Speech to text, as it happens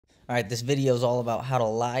All right, this video is all about how to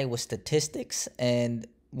lie with statistics, and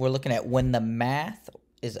we're looking at when the math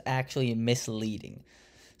is actually misleading.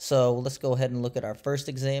 So let's go ahead and look at our first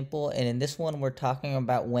example, and in this one we're talking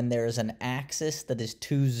about when there is an axis that is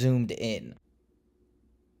too zoomed in.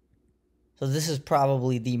 So this is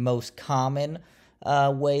probably the most common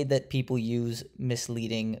way that people use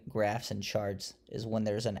misleading graphs and charts, is when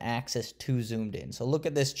there's an axis too zoomed in. So look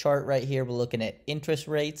at this chart right here. We're looking at interest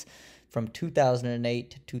rates from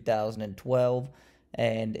 2008 to 2012.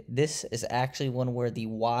 And this is actually one where the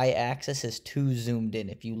y-axis is too zoomed in.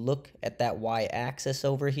 If you look at that y-axis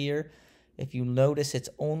over here, if you notice, it's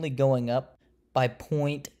only going up by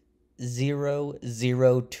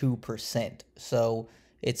 0.002%. So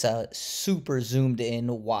it's a super zoomed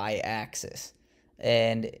in y-axis.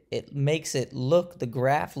 And it makes it look, the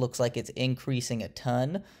graph looks like it's increasing a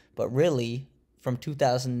ton, but really from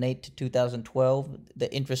 2008 to 2012,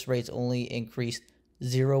 the interest rates only increased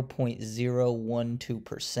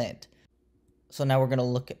 0.012%. So now we're going to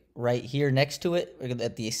look right here next to it, we're going to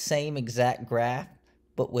at the same exact graph,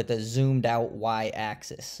 but with a zoomed out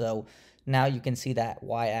y-axis. So now you can see that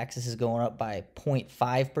y-axis is going up by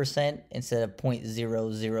 0.5% instead of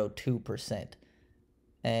 0.002%.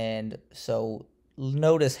 And so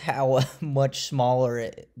notice how much smaller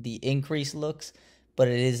the increase looks, but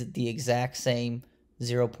it is the exact same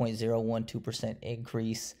 0.012%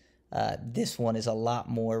 increase. This one is a lot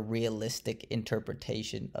more realistic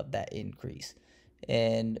interpretation of that increase.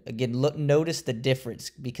 And again, notice the difference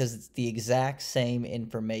because it's the exact same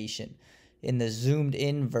information. In the zoomed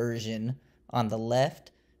in version on the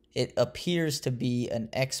left, it appears to be an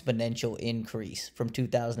exponential increase from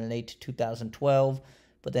 2008 to 2012.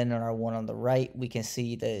 But then on our one on the right, we can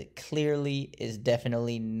see that it clearly is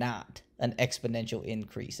definitely not an exponential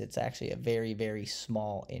increase. It's actually a very, very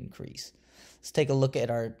small increase. Let's take a look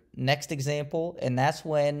at our next example, and that's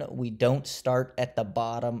when we don't start at the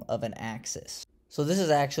bottom of an axis. So this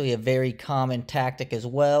is actually a very common tactic as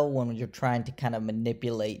well when you're trying to kind of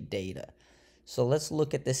manipulate data. So let's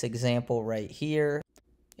look at this example right here.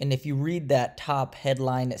 And if you read that top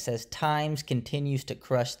headline, it says Times continues to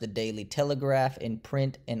crush the Daily Telegraph in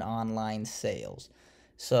print and online sales.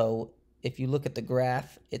 So if you look at the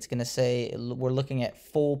graph, it's going to say we're looking at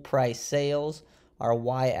full price sales. Our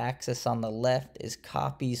y-axis on the left is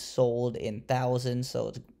copies sold in thousands, so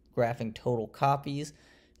it's graphing total copies.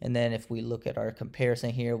 And then if we look at our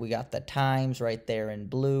comparison here, we got the Times right there in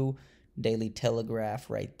blue, Daily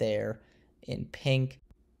Telegraph right there in pink.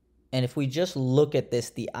 And if we just look at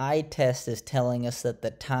this, the eye test is telling us that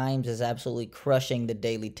the Times is absolutely crushing the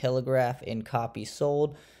Daily Telegraph in copies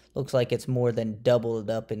sold. Looks like it's more than doubled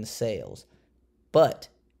up in sales. But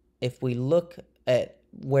if we look at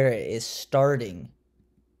where it is starting,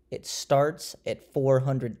 it starts at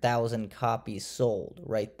 400,000 copies sold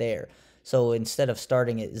right there. So instead of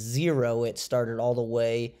starting at 0, it started all the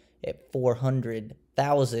way at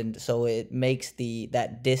 400,000. So it makes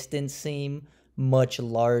that distance seem much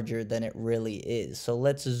larger than it really is. So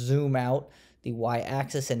let's zoom out the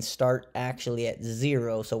y-axis and start actually at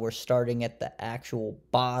 0. So we're starting at the actual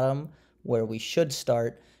bottom where we should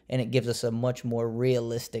start, and it gives us a much more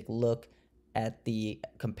realistic look at the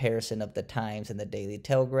comparison of the Times and the Daily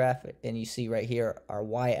Telegraph. And you see right here, our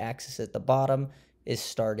y-axis at the bottom is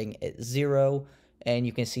starting at 0. And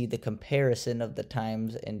you can see the comparison of the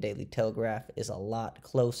Times and Daily Telegraph is a lot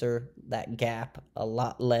closer. That gap a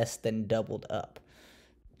lot less than doubled up.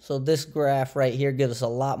 So this graph right here gives us a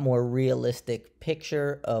lot more realistic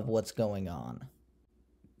picture of what's going on.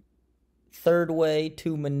 Third way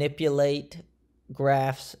to manipulate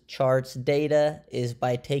graphs, charts, data is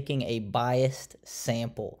by taking a biased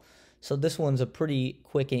sample. So this one's a pretty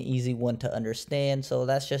quick and easy one to understand. So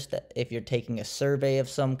that's just if you're taking a survey of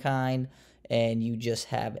some kind and you just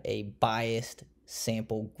have a biased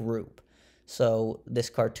sample group. So this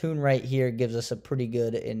cartoon right here gives us a pretty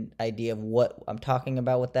good idea of what I'm talking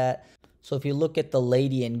about with that. So if you look at the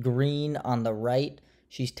lady in green on the right,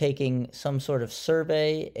 she's taking some sort of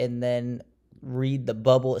survey, and then read the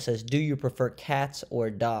bubble. It says, do you prefer cats or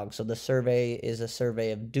dogs? So the survey is a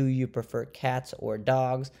survey of do you prefer cats or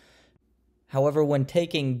dogs? However, when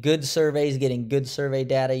taking good surveys, getting good survey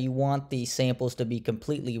data, you want the samples to be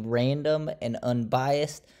completely random and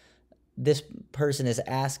unbiased. This person is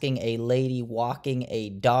asking a lady walking a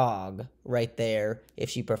dog right there if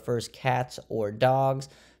she prefers cats or dogs.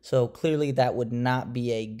 So clearly that would not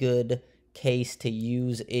be a good case to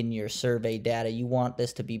use in your survey data. You want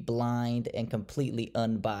this to be blind and completely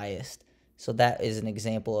unbiased. So that is an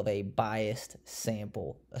example of a biased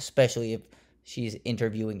sample, especially if she's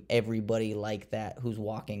interviewing everybody like that who's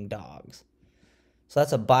walking dogs. So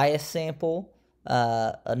that's a bias sample.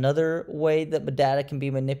 Another way that the data can be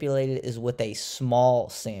manipulated is with a small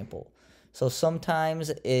sample. So sometimes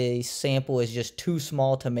a sample is just too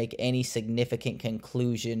small to make any significant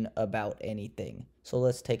conclusion about anything. So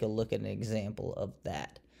let's take a look at an example of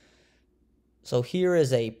that. So here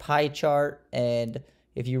is a pie chart, and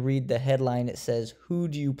if you read the headline, it says, "Who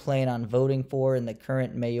do you plan on voting for in the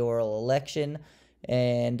current mayoral election?"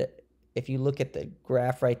 And if you look at the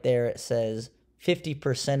graph right there, it says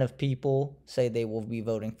 50% of people say they will be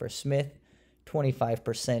voting for Smith,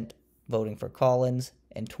 25% voting for Collins,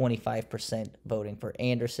 and 25% voting for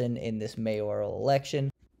Anderson in this mayoral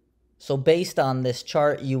election. So based on this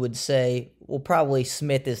chart, you would say, well, probably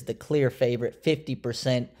Smith is the clear favorite.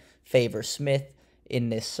 50% favor Smith in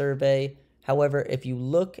this survey. However, if you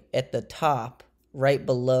look at the top, right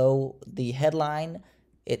below the headline,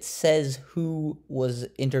 it says who was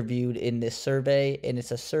interviewed in this survey, and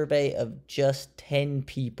it's a survey of just 10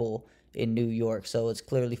 people in New York. So it's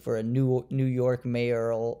clearly for a New York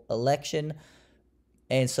mayoral election.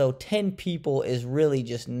 And so 10 people is really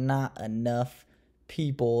just not enough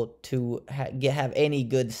people to have any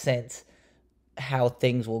good sense how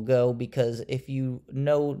things will go, because if you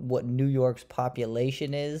know what New York's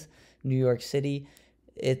population is, New York City,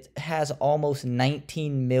 it has almost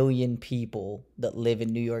 19 million people that live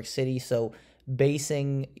in New York City. So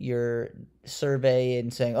basing your survey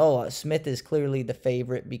and saying, oh, Smith is clearly the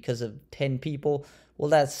favorite because of 10 people, well,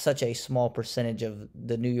 that's such a small percentage of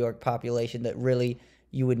the New York population that really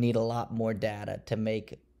you would need a lot more data to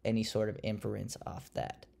make any sort of inference off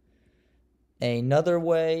that. Another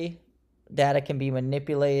way data can be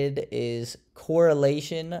manipulated is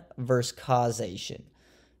correlation versus causation.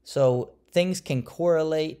 So things can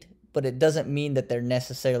correlate, but it doesn't mean that they're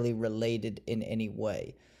necessarily related in any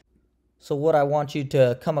way. So what I want you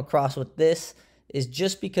to come across with this is,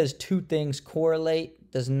 just because two things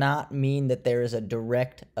correlate does not mean that there is a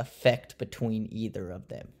direct effect between either of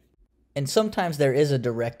them. And sometimes there is a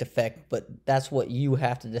direct effect, but that's what you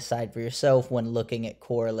have to decide for yourself when looking at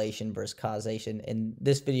correlation versus causation. In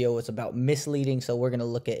this video, it's about misleading, so we're going to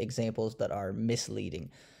look at examples that are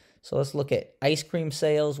misleading. So let's look at ice cream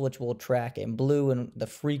sales, which we'll track in blue, and the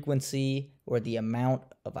frequency or the amount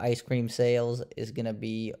of ice cream sales is going to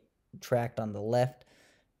be tracked on the left.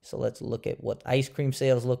 So let's look at what ice cream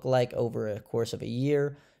sales look like over a course of a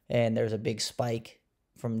year, and there's a big spike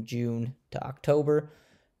from June to October.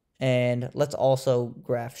 And let's also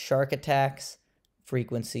graph shark attacks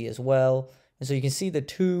frequency as well. And so you can see the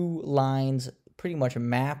two lines pretty much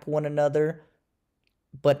map one another,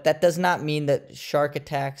 but that does not mean that shark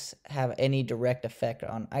attacks have any direct effect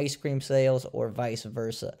on ice cream sales or vice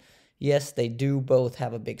versa. Yes, they do both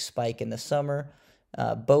have a big spike in the summer.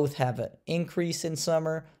 Both have an increase in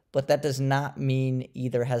summer, but that does not mean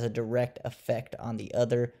either has a direct effect on the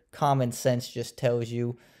other. Common sense just tells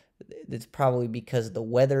you it's probably because the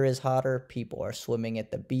weather is hotter, people are swimming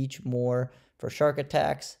at the beach more for shark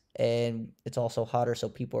attacks, and it's also hotter, so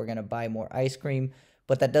people are going to buy more ice cream.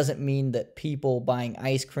 But that doesn't mean that people buying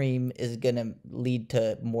ice cream is going to lead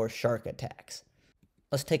to more shark attacks.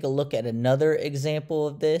 Let's take a look at another example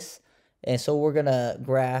of this. And so we're going to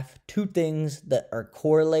graph two things that are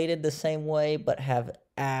correlated the same way but have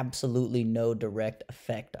absolutely no direct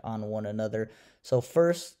effect on one another. So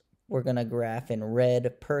first, we're going to graph in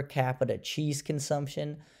red per capita cheese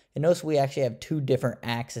consumption. And notice we actually have two different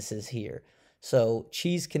axes here. So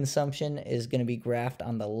cheese consumption is going to be graphed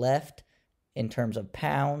on the left in terms of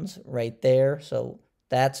pounds right there. So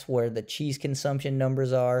that's where the cheese consumption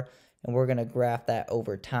numbers are. And we're going to graph that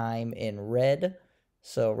over time in red.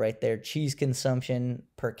 So right there, cheese consumption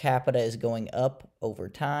per capita is going up over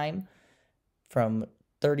time from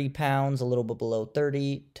 30 pounds, a little bit below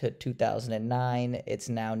 30, to 2009, it's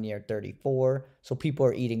now near 34. So people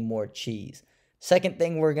are eating more cheese. Second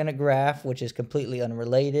thing we're going to graph, which is completely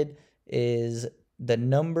unrelated, is the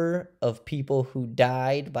number of people who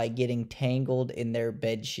died by getting tangled in their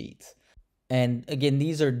bed sheets. And again,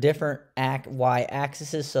 these are different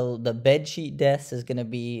y-axes. So the bed sheet deaths is going to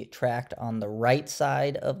be tracked on the right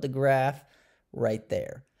side of the graph right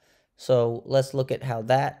there. So let's look at how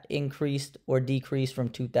that increased or decreased from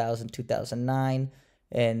 2000 to 2009.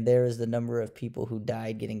 And there is the number of people who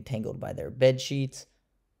died getting tangled by their bed sheets.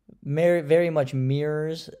 Very much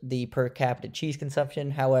mirrors the per capita cheese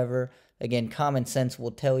consumption. However, again, common sense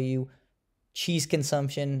will tell you cheese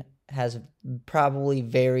consumption has probably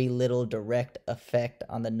very little direct effect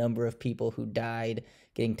on the number of people who died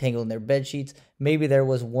getting tangled in their bed sheets. Maybe there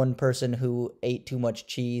was one person who ate too much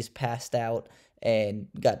cheese, passed out, and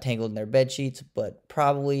got tangled in their bed sheets, but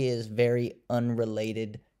probably is very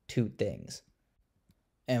unrelated to things.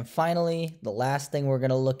 And finally, the last thing we're going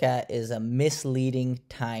to look at is a misleading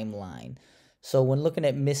timeline. So when looking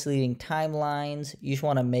at misleading timelines, you just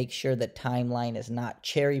want to make sure the timeline is not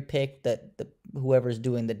cherry picked, that whoever's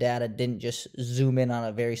doing the data didn't just zoom in on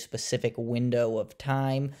a very specific window of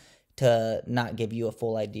time to not give you a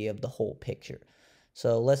full idea of the whole picture.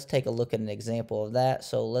 So let's take a look at an example of that.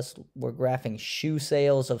 So we're graphing shoe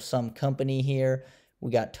sales of some company here.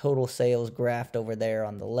 We got total sales graphed over there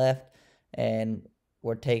on the left, and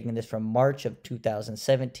we're taking this from March of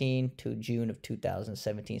 2017 to June of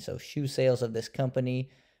 2017. So shoe sales of this company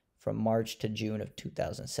from March to June of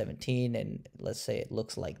 2017. And let's say it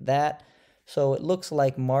looks like that. So it looks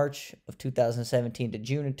like March of 2017 to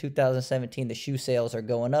June of 2017, the shoe sales are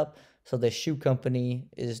going up. So the shoe company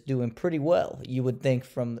is doing pretty well, you would think,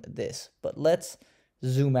 from this. But let's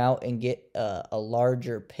zoom out and get a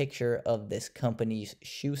larger picture of this company's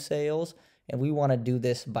shoe sales. And we want to do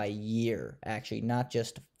this by year, actually, not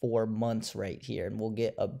just 4 months right here. And we'll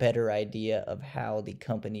get a better idea of how the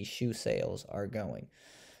company's shoe sales are going.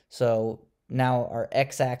 So now our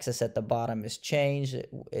x-axis at the bottom is changed.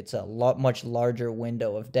 It's a much larger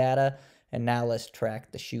window of data. And now let's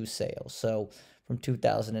track the shoe sales. So from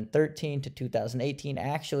 2013 to 2018,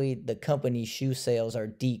 actually, the company's shoe sales are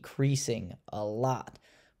decreasing a lot.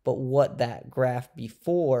 But what that graph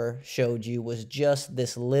before showed you was just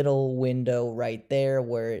this little window right there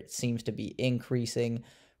where it seems to be increasing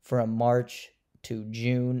from March to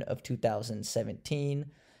June of 2017.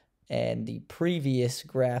 And the previous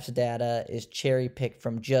graph's data is cherry picked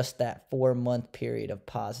from just that 4-month period of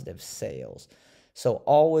positive sales. So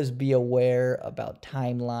always be aware about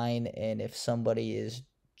timeline, and if somebody is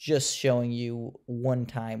just showing you one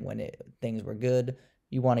time when things were good,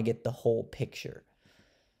 you want to get the whole picture.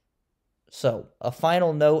 So a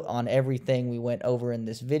final note on everything we went over in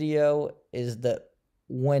this video is that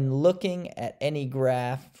when looking at any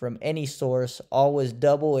graph from any source, always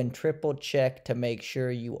double and triple check to make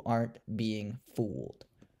sure you aren't being fooled.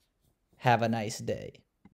 Have a nice day.